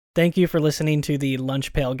Thank you for listening to the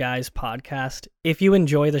Lunch Pail Guys podcast. If you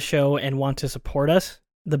enjoy the show and want to support us,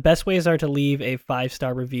 the best ways are to leave a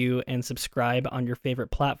 5-star review and subscribe on your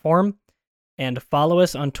favorite platform, and follow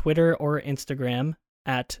us on Twitter or Instagram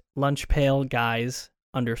at lunchpailguys_.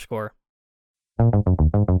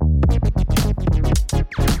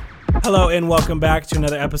 Hello and welcome back to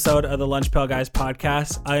another episode of the Lunch Pail Guys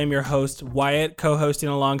podcast. I am your host, Wyatt, co-hosting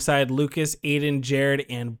alongside Lucas, Aidan, Jarod,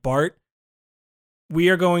 and Bart. We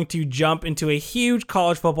are going to jump into a huge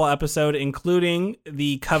college football episode, including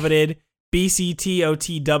the coveted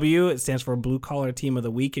BCTOTW. It stands for Blue Collar Team of the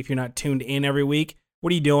Week. If you're not tuned in every week,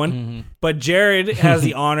 what are you doing? Mm-hmm. But Jarod has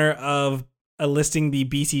the honor of listing the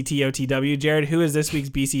BCTOTW. Jarod, who is this week's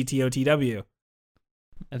BCTOTW?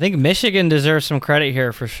 I think Michigan deserves some credit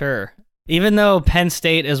here for sure. Even though Penn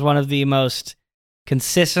State is one of the most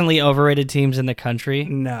consistently overrated teams in the country.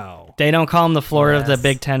 No. They don't call them the Florida of the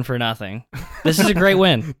Big Ten for nothing. This is a great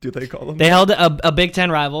win. Do they call them They held a Big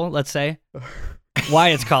Ten rival, let's say.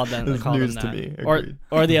 Wyatt's called them. It's news to me.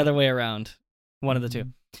 Or the other way around. One of the two.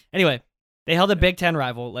 Anyway, they held a Big Ten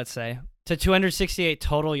rival, let's say, to 268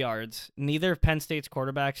 total yards. Neither of Penn State's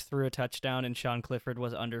quarterbacks threw a touchdown, and Sean Clifford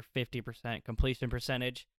was under 50% completion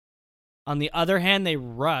percentage. On the other hand, they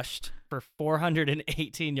rushed for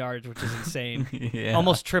 418 yards, which is insane. Yeah.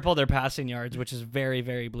 Almost triple their passing yards, which is very,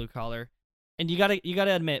 very blue collar. And you gotta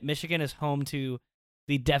admit, Michigan is home to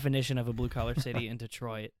the definition of a blue collar city in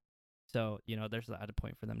Detroit. So, there's that a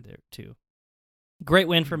point for them too. Great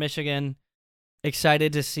win for Michigan.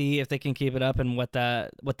 Excited to see if they can keep it up and what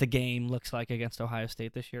the game looks like against Ohio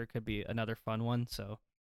State this year. It could be another fun one. So,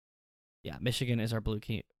 yeah, Michigan is our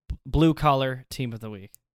blue collar team of the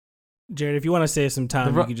week. Jarod, if you want to save some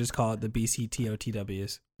time, you can just call it the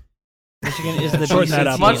BCTOTWs. Michigan is the Shorten that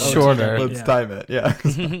up. Much shorter. Let's time it. Yeah.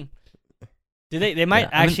 They might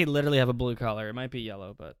actually literally have a blue collar. It might be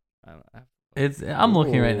yellow, but I'm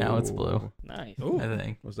looking right now. It's blue. Nice. Ooh. I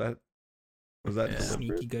think. Was that a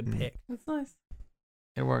sneaky good pick? That's nice.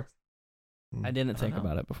 It works. I didn't think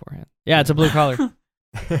about it beforehand. Yeah, it's a blue collar.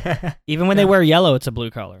 Even when they wear yellow, it's a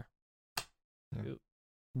blue collar.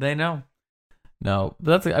 They know. No,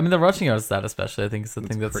 but the rushing yards stat especially, I think, is the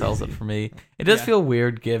thing that sells it for me. It does feel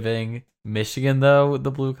weird giving Michigan, though, the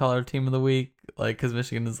blue collar team of the week, because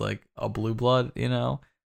Michigan is like a blue blood, I feel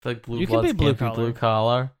like blue bloods can't be blue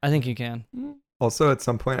collar. I think you can. Also, at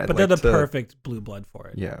some point, they're the perfect blue blood for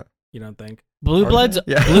it. Yeah. You don't think? Blue bloods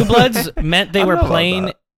meant they were playing.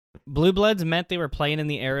 That. Blue bloods meant they were playing in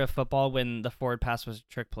the era of football when the forward pass was a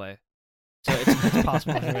trick play. So it's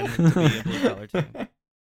possible for them to be a blue collar team.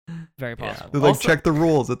 Very possible. They're like, check the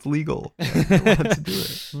rules. It's legal. Let's do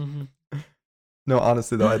it. Mm-hmm. No,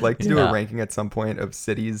 honestly, though, I'd like to do a ranking at some point of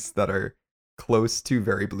cities that are close to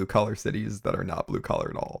very blue-collar cities that are not blue-collar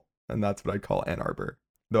at all. And that's what I'd call Ann Arbor.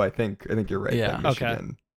 Though I think you're right. Yeah. That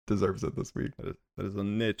Michigan deserves it this week. That is a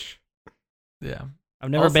niche. Yeah. I've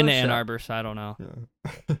never been to Ann Arbor, so I don't know. Yeah.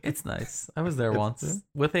 It's nice. I was there once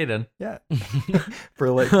with Aidan. Yeah. For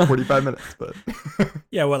like 45 minutes, but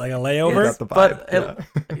yeah, what, like a layover? Got the vibe. A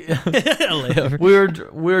layover.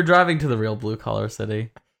 We were driving to the real blue collar city.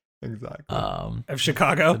 Exactly. Of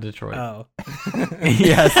Chicago? Detroit. Oh.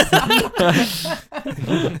 Yes.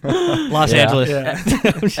 Los Angeles. Yeah.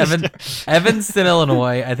 Evanston,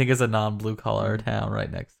 Illinois, I think is a non-blue collar town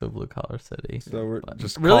right next to a blue collar city. So we're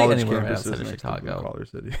just really college anywhere campuses outside of next to Chicago. blue collar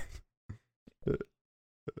city.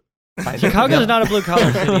 Chicago's not a blue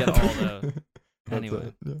collar city at all, though.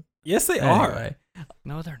 Anyway. Yes, they are. Anyway.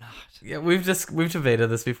 No, they're not. Yeah, we've debated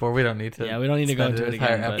this before. We don't need to. Yeah, we don't need to go into it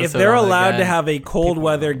again. But If they're allowed to have a cold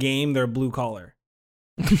weather game, they're blue collar.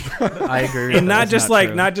 I agree with And that.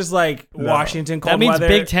 not just like Washington cold that means weather.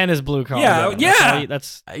 Big Ten is blue collar. Yeah, yeah.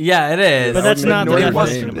 That's Yeah, it is. But that's not the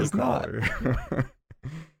Northwestern definition. is not.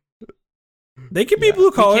 They could be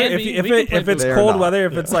blue collar can't if be- if it's They're cold not. weather.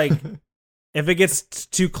 If it's like if it gets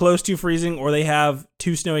too close to freezing, or they have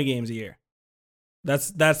 2 snowy games a year.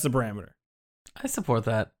 That's the parameter. I support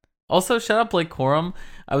that. Also, shout out Blake Corum.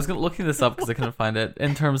 I was looking this up because I couldn't find it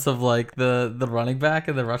in terms of like the running back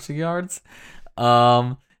and the rushing yards. He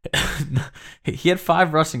had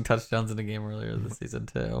 5 rushing touchdowns in a game earlier this season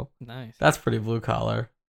too. nice. That's pretty blue collar.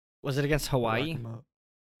 Was it against Hawaii?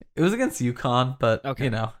 It was against UConn, but Okay.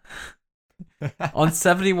 on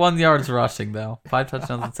 71 yards rushing though. 5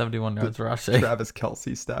 touchdowns and 71 yards rushing. Travis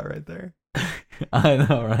Kelce stat right there. I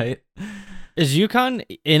know, right? Is UConn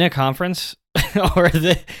in a conference, or are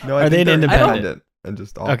they? No, Are they an independent? And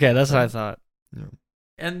just all Okay, that's what I thought. Yeah.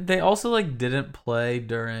 And they also like didn't play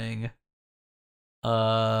during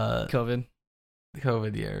COVID. the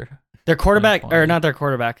COVID year. Their quarterback, or 2020. not their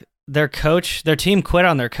quarterback, their coach, their team quit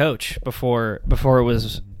on their coach before it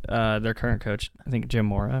was their current coach. I think Jim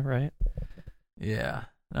Mora, right? Yeah,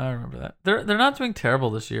 I remember that. They're not doing terrible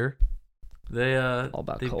this year. They All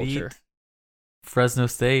about they culture. beat Fresno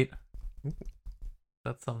State.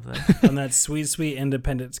 That's something. On that sweet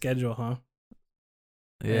independent schedule, huh?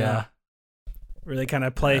 Yeah. Really kind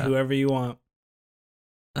of play whoever you want.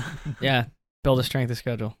 Yeah, build a strength of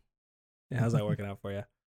schedule. Yeah, how's that working out for you?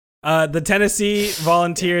 The Tennessee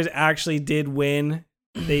Volunteers actually did win.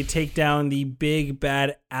 They take down the big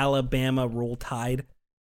bad Alabama Roll Tide.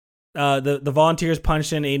 The Volunteers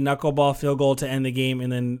punched in a knuckleball field goal to end the game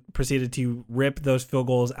and then proceeded to rip those field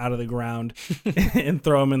goals out of the ground and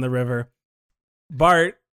throw them in the river.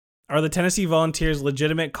 Bart, are the Tennessee Volunteers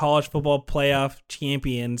legitimate college football playoff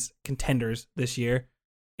champions, contenders this year?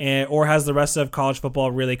 Or has the rest of college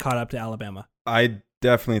football really caught up to Alabama? I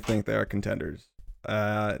definitely think they are contenders.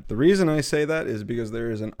 The reason I say that is because there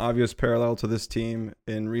is an obvious parallel to this team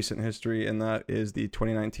in recent history, and that is the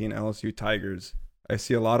 2019 LSU Tigers. I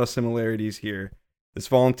see a lot of similarities here. This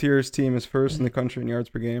Volunteers team is first in the country in yards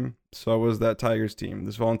per game. So was that Tigers team.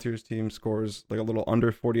 This Volunteers team scores like a little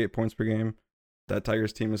under 48 points per game. That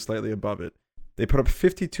Tigers team is slightly above it. They put up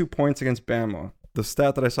 52 points against Bama. The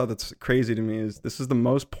stat that I saw that's crazy to me is this is the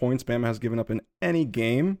most points Bama has given up in any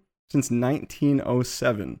game since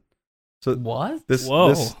 1907. So what? This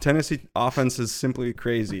Tennessee offense is simply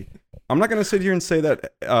crazy. I'm not going to sit here and say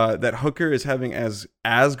that that Hooker is having as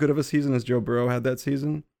good of a season as Joe Burrow had that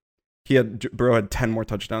season. Burrow had 10 more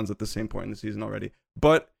touchdowns at the same point in the season already.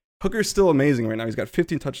 But Hooker's still amazing right now. He's got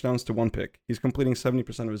 15 touchdowns to 1 pick. He's completing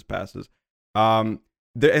 70% of his passes. And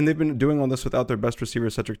they've been doing all this without their best receiver,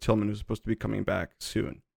 Cedric Tillman, who's supposed to be coming back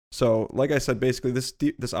soon. So, like I said, basically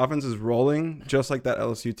this offense is rolling just like that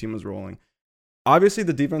LSU team was rolling. Obviously,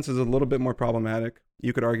 the defense is a little bit more problematic.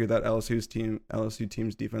 You could argue that LSU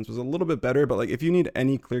team's defense was a little bit better, but like if you need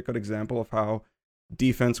any clear-cut example of how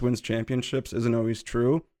defense wins championships isn't always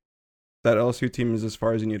true, that LSU team is as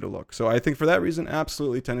far as you need to look. So I think for that reason,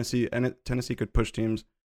 absolutely Tennessee could push teams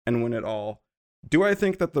and win it all. Do I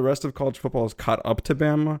think that the rest of college football is caught up to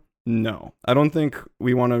Bama? No. I don't think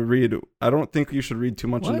you should read too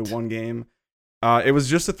much into one game. It was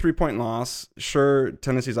just a 3-point loss. Sure,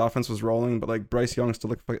 Tennessee's offense was rolling, but like Bryce Young still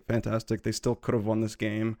looked fantastic. They still could have won this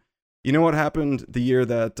game. You know what happened the year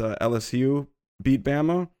that LSU beat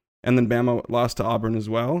Bama, and then Bama lost to Auburn as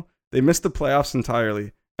well? They missed the playoffs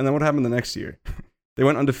entirely. And then what happened the next year? They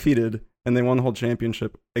went undefeated, and they won the whole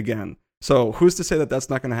championship again. So who's to say that that's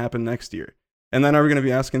not going to happen next year? And then are we going to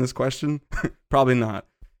be asking this question? Probably not.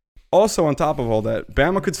 Also, on top of all that,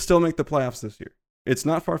 Bama could still make the playoffs this year. It's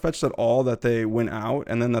not far-fetched at all that they win out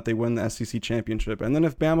and then that they win the SEC championship. And then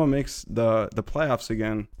if Bama makes the playoffs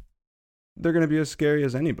again, they're going to be as scary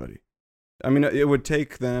as anybody. I mean, it would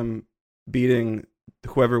take them beating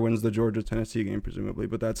whoever wins the Georgia-Tennessee game, presumably,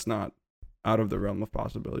 but that's not out of the realm of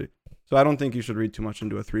possibility. So I don't think you should read too much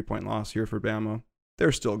into a 3-point loss here for Bama.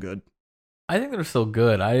 They're still good. I think they're still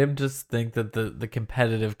good. I just think that the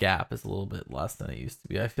competitive gap is a little bit less than it used to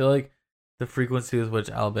be. I feel like the frequency with which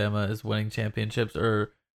Alabama is winning championships,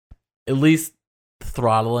 or at least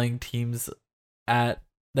throttling teams that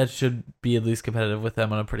should be at least competitive with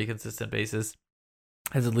them on a pretty consistent basis,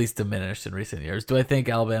 has at least diminished in recent years. Do I think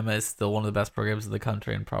Alabama is still one of the best programs in the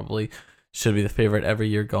country and probably should be the favorite every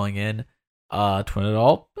year going in to win it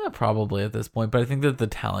all? Probably at this point, but I think that the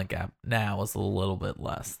talent gap now is a little bit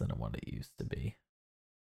less than what it used to be.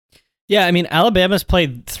 Yeah, I mean, Alabama's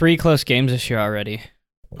played 3 close games this year already.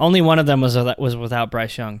 Only one of them was without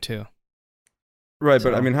Bryce Young too. Right,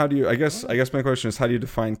 but I mean, how do you? I guess my question is, how do you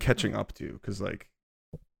define catching up to? Because like,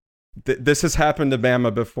 this has happened to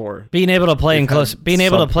Bama before. Being able to play in close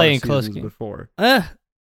games before.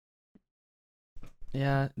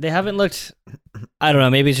 Yeah, they haven't looked. I don't know.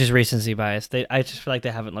 Maybe it's just recency bias. I just feel like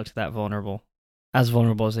they haven't looked that vulnerable as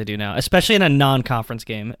they do now, especially in a non-conference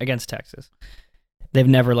game against Texas. They've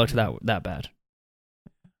never looked that bad.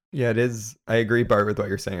 Yeah, it is. I agree, Bart, with what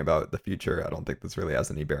you're saying about the future. I don't think this really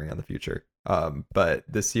has any bearing on the future. But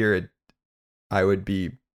this year, I would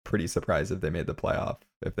be pretty surprised if they made the playoff,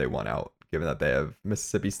 if they won out, given that they have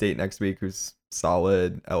Mississippi State next week, who's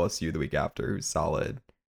solid, LSU the week after, who's solid,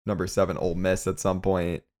 number 7 Ole Miss at some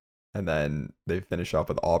point, and then they finish off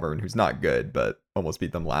with Auburn, who's not good, but almost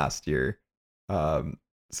beat them last year.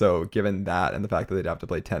 So given that and the fact that they'd have to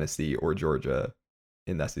play Tennessee or Georgia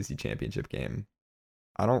in the SEC championship game,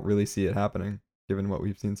 I don't really see it happening, given what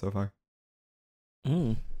we've seen so far.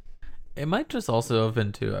 It might just also have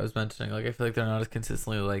been, too, I was mentioning, like, I feel like they're not as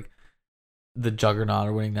consistently, like, the juggernaut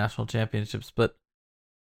or winning national championships, but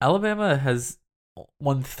Alabama has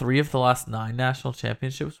won 3 of the last 9 national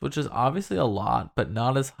championships, which is obviously a lot, but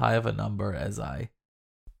not as high of a number as I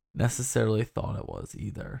necessarily thought it was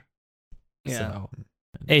either. Yeah. So,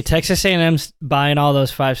 Hey, Texas A&M's buying all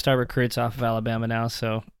those 5-star recruits off of Alabama now,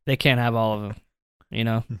 so they can't have all of them. You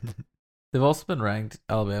know. They've also been ranked,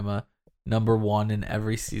 Alabama, number 1 in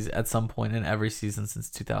every season at some point in every season since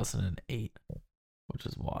 2008, which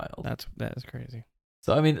is wild. That is crazy.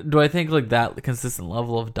 So I mean, do I think like that consistent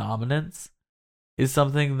level of dominance is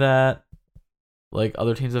something that like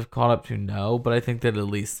other teams have caught up to? No, but I think that at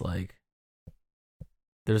least like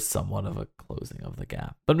there's somewhat of a closing of the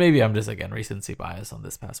gap. But maybe I'm just again recency bias on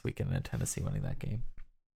this past weekend and Tennessee winning that game.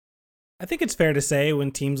 I think it's fair to say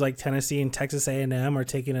when teams like Tennessee and Texas A&M are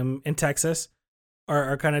taking them in Texas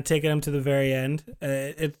are kind of taking them to the very end.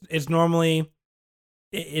 It normally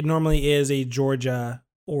is a Georgia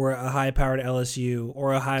or a high-powered LSU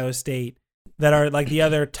or Ohio State that are like the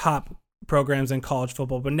other top programs in college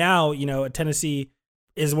football. But now, Tennessee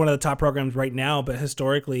is one of the top programs right now, but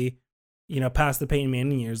historically, past the Peyton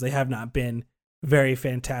Manning years, they have not been very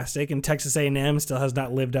fantastic. And Texas A&M still has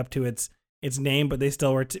not lived up to its name, but they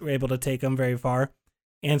still were able to take them very far.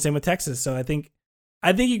 And same with Texas. So I think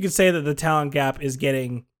you could say that the talent gap is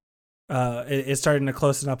getting, is starting to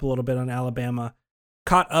close up a little bit on Alabama.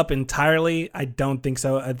 Caught up entirely? I don't think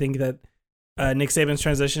so. I think that Nick Saban's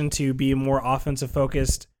transition to be a more offensive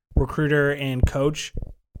focused recruiter and coach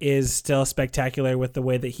is still spectacular with the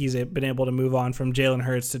way that he's been able to move on from Jalen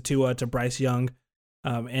Hurts to Tua to Bryce Young,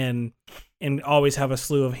 and always have a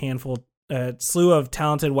slew of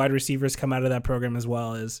talented wide receivers come out of that program as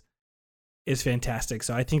well is fantastic.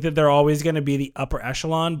 So I think that they're always going to be the upper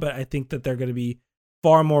echelon, but I think that they're going to be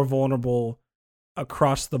far more vulnerable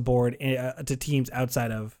across the board to teams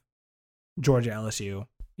outside of Georgia, LSU,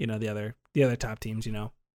 the other top teams,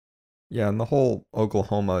 Yeah, and the whole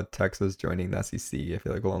Oklahoma, Texas joining the SEC, I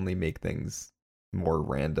feel like will only make things more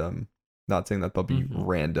random. Not saying that they'll be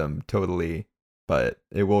random totally, but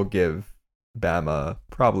it will give Bama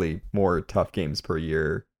probably more tough games per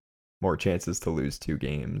year, more chances to lose 2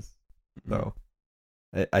 games. So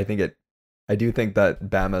I do think that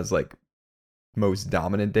Bama's like most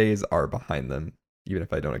dominant days are behind them, even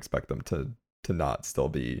if I don't expect them to not still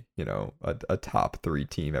be, a top 3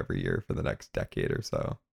 team every year for the next decade or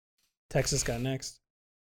so. Texas got next.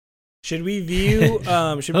 Should we view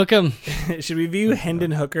should we view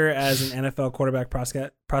Hendon Hooker as an NFL quarterback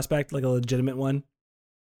prospect, like a legitimate one?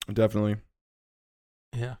 Definitely.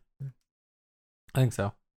 Yeah. I think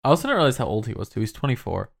so. I also didn't realize how old he was too. He's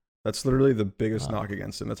 24. That's literally the biggest knock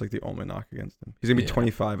against him. That's like the only knock against him. He's gonna be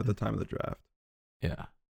 25 at the time of the draft. Yeah.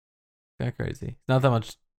 Kind of crazy. He's not that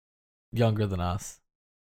much younger than us.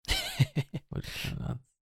 Which is kind of nuts.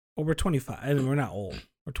 Well, we're 25. I mean, we're not old.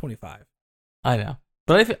 We're 25. I know.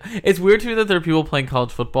 But it's weird to me that there are people playing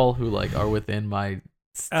college football who like are within my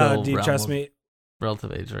still do you trust me?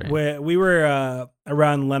 Relative age range. We were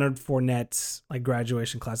around Leonard Fournette's like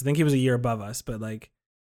graduation class. I think he was a year above us, but like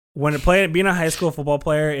when being a high school football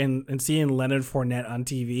player and seeing Leonard Fournette on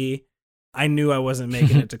TV, I knew I wasn't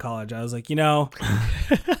making it to college. I was like,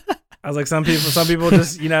 some people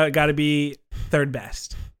just, got to be third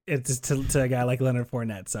best. It's to a guy like Leonard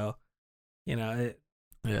Fournette. So,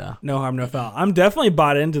 no harm, no foul. I'm definitely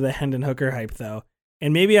bought into the Hendon Hooker hype though.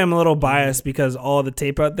 And maybe I'm a little biased because all the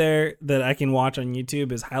tape out there that I can watch on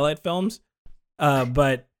YouTube is highlight films.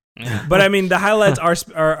 But I mean, the highlights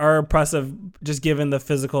are impressive just given the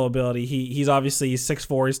physical ability. He's obviously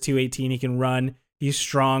 6'4", he's 218, he can run, he's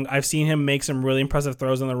strong. I've seen him make some really impressive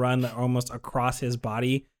throws on the run that are almost across his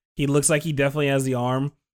body. He looks like he definitely has the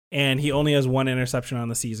arm, and he only has 1 interception on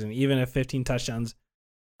the season, even at 15 touchdowns.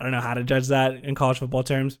 I don't know how to judge that in college football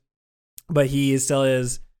terms, but he still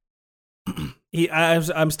is.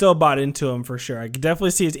 I'm still bought into him for sure. I could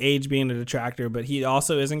definitely see his age being a detractor, but he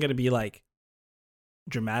also isn't going to be like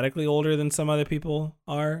dramatically older than some other people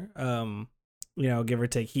are. Give or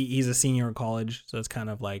take. He's a senior in college, so it's kind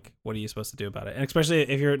of like, what are you supposed to do about it? And especially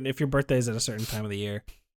if your birthday is at a certain time of the year,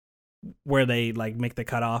 where they like make the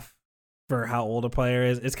cutoff for how old a player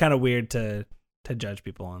is, it's kind of weird to judge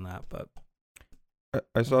people on that. But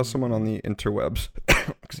I saw someone on the interwebs,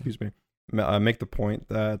 excuse me, make the point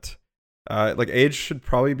that like age should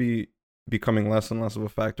probably be becoming less and less of a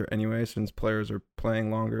factor anyway, since players are playing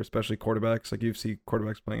longer, especially quarterbacks. Like you see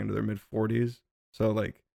quarterbacks playing into their mid 40s. So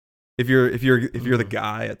like if you're the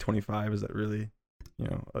guy at 25, is that really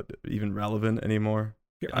even relevant anymore?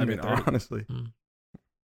 I mean, honestly.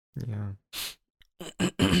 Yeah.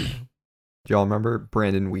 Do y'all remember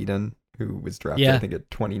Brandon Whedon, who was drafted I think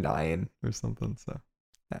at 29 or something? So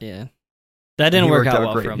yeah. That didn't work out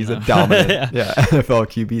well great. for him. He's though. a dominant NFL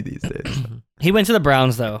QB these days. So. He went to the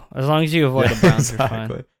Browns though. As long as you avoid the Browns, exactly. you're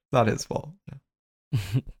fine. Not his fault.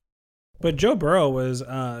 Yeah. But Joe Burrow was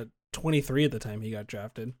 23 at the time he got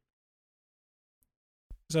drafted.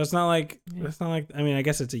 So it's not like I mean, I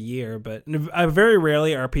guess it's a year, but very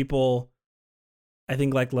rarely are people, I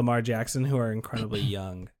think, like Lamar Jackson, who are incredibly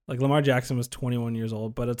young. Like Lamar Jackson was 21 years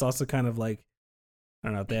old, but it's also kind of like, I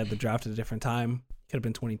don't know, if they had the draft at a different time, could have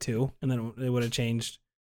been 22, and then it would have changed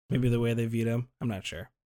maybe the way they viewed him. I'm not sure.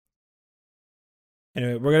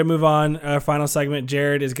 Anyway, we're going to move on. Our final segment,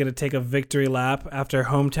 Jarod is going to take a victory lap after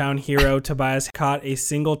hometown hero Tobias caught a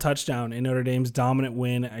single touchdown in Notre Dame's dominant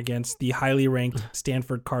win against the highly ranked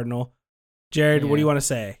Stanford Cardinal. Jarod, what do you want to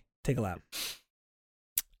say? Take a lap.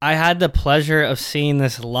 I had the pleasure of seeing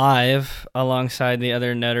this live alongside the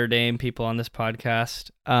other Notre Dame people on this podcast.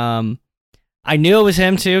 I knew it was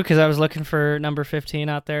him too because I was looking for number 15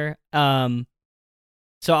 out there.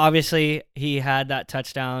 So obviously he had that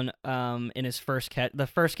touchdown in his first catch. The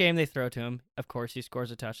first game they throw to him, of course, he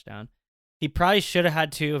scores a touchdown. He probably should have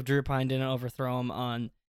had two if Drew Pine didn't overthrow him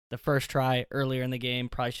on the first try earlier in the game.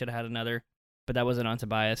 Probably should have had another, but that wasn't on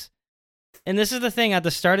Tobias. And this is the thing. At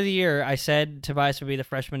the start of the year, I said Tobias would be the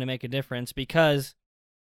freshman to make a difference because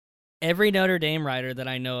every Notre Dame writer that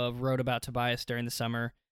I know of wrote about Tobias during the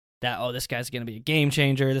summer that, oh, this guy's going to be a game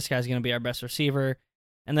changer. This guy's going to be our best receiver.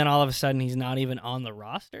 And then all of a sudden, he's not even on the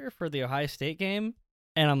roster for the Ohio State game.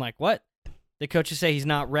 And I'm like, what? The coaches say he's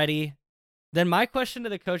not ready. Then my question to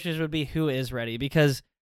the coaches would be, who is ready? Because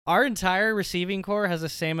our entire receiving core has the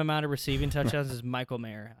same amount of receiving touchdowns as Michael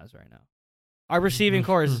Mayer has right now. Our receiving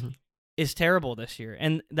core is terrible this year.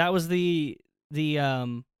 And that was the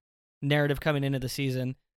narrative coming into the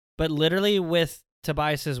season. But literally with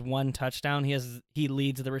Tobias's one touchdown, he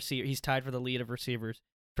leads the receiver. He's tied for the lead of receivers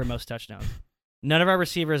for most touchdowns. None of our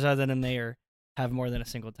receivers other than Mayer have more than a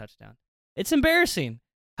single touchdown. It's embarrassing.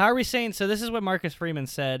 How are we saying? So this is what Marcus Freeman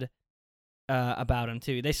said about him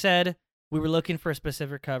too. They said we were looking for a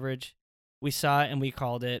specific coverage. We saw it and we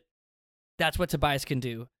called it. That's what Tobias can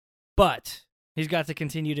do. But he's got to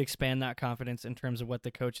continue to expand that confidence in terms of what the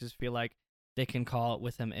coaches feel like they can call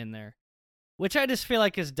with him in there, which I just feel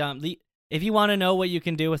like is dumb. If you want to know what you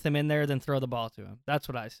can do with him in there, then throw the ball to him. That's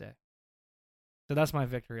what I say. So that's my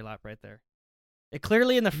victory lap right there. It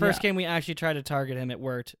clearly in the first game we actually tried to target him. It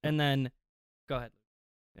worked. And then, go ahead.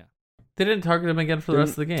 Yeah. They didn't target him again for the rest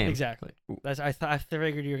of the game. Exactly. I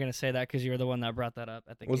figured you were going to say that because you were the one that brought that up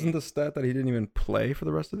at the game. Wasn't the stat that he didn't even play for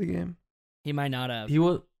the rest of the game? He might not have.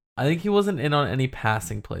 I think he wasn't in on any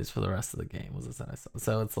passing plays for the rest of the game. Was the stat I saw.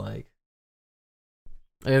 So it's like,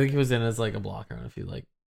 I think he was in as like a blocker on a few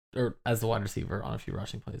or as the wide receiver on a few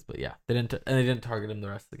rushing plays. But yeah, they didn't target him the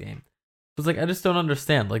rest of the game. It's like, I just don't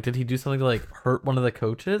understand. Like, did he do something to like hurt one of the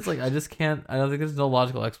coaches? Like, I just can't. I don't think there's no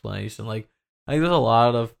logical explanation. Like, I think there's a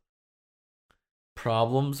lot of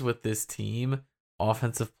problems with this team,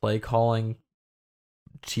 offensive play calling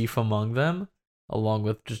chief among them, along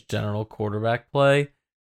with just general quarterback play.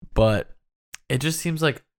 But it just seems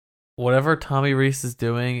like whatever Tommy Rees is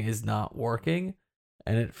doing is not working,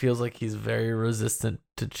 and it feels like he's very resistant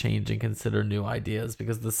to change and consider new ideas,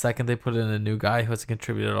 because the second they put in a new guy who hasn't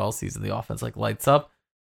contributed all season, the offense like lights up,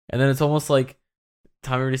 and then it's almost like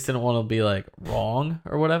Tommy Rees didn't want to be like wrong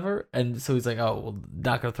or whatever, and so he's like, oh, well,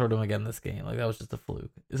 not gonna throw to him again this game. Like, that was just a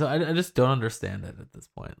fluke. So I just don't understand it at this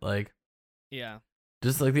point. Like, yeah,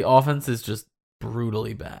 just like the offense is just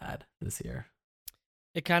brutally bad this year.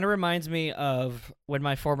 It kind of reminds me of when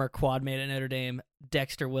my former quad mate at Notre Dame,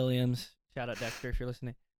 Dexter Williams. Shout out Dexter if you're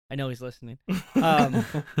listening. I know he's listening.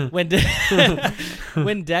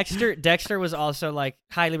 When Dexter was also like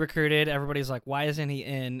highly recruited, everybody's like, why isn't he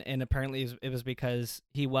in? And apparently it was because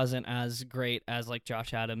he wasn't as great as like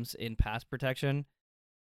Josh Adams in pass protection,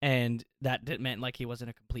 and that meant like he wasn't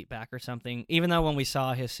a complete back or something. Even though when we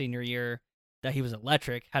saw his senior year that he was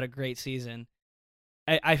electric, had a great season.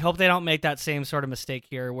 I hope they don't make that same sort of mistake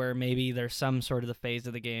here, where maybe there's some sort of the phase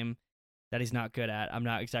of the game that he's not good at. I'm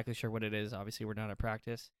not exactly sure what it is. Obviously, we're not at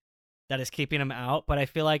practice. That is keeping him out, but I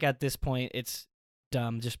feel like at this point it's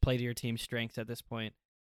dumb. Just play to your team's strengths at this point.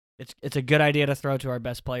 It's a good idea to throw to our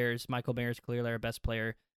best players. Michael Mayer is clearly our best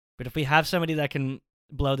player, but if we have somebody that can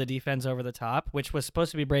blow the defense over the top, which was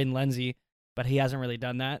supposed to be Braden Lenzy, but he hasn't really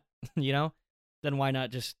done that, then why not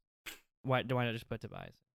just put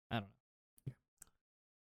Tobias? I don't know.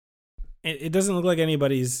 It doesn't look like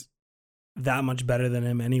anybody's that much better than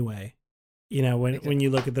him anyway. When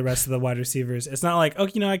you look at the rest of the wide receivers, it's not like,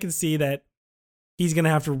 I can see that he's going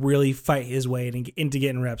to have to really fight his way into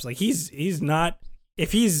getting reps. Like he's not,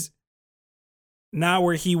 if he's not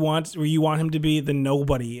where you want him to be, then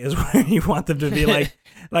nobody is where you want them to be. Like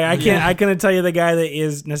I couldn't tell you the guy that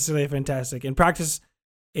is necessarily fantastic. In practice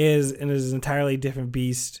is an entirely different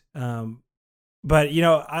beast. But, you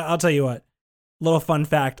know, I'll tell you what. Little fun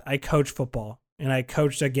fact, I coach football, and I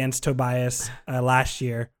coached against Tobias last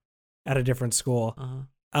year at a different school.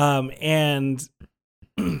 And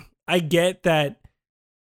I get that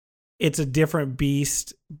it's a different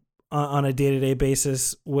beast on a day-to-day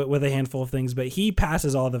basis with a handful of things, but he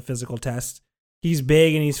passes all the physical tests. He's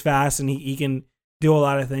big and he's fast, and he can do a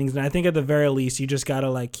lot of things. And I think at the very least, you just got to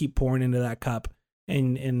like keep pouring into that cup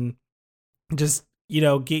and just, you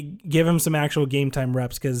know, give him some actual game time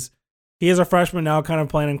reps, because he is a freshman now, kind of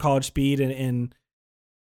playing in college speed, and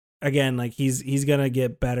again, like he's gonna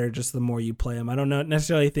get better just the more you play him. I don't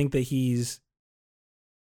necessarily think that he's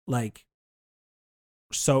like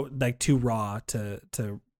so like too raw to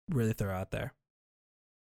really throw out there.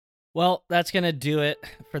 Well, that's going to do it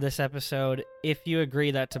for this episode. If you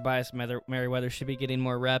agree that Tobias Merriweather should be getting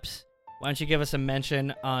more reps, why don't you give us a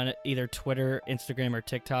mention on either Twitter, Instagram, or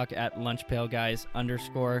TikTok at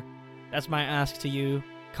lunchpailguys_. That's my ask to you.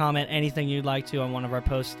 Comment anything you'd like to on one of our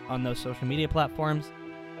posts on those social media platforms.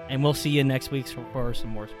 And we'll see you next week for some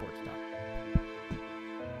more sports talk.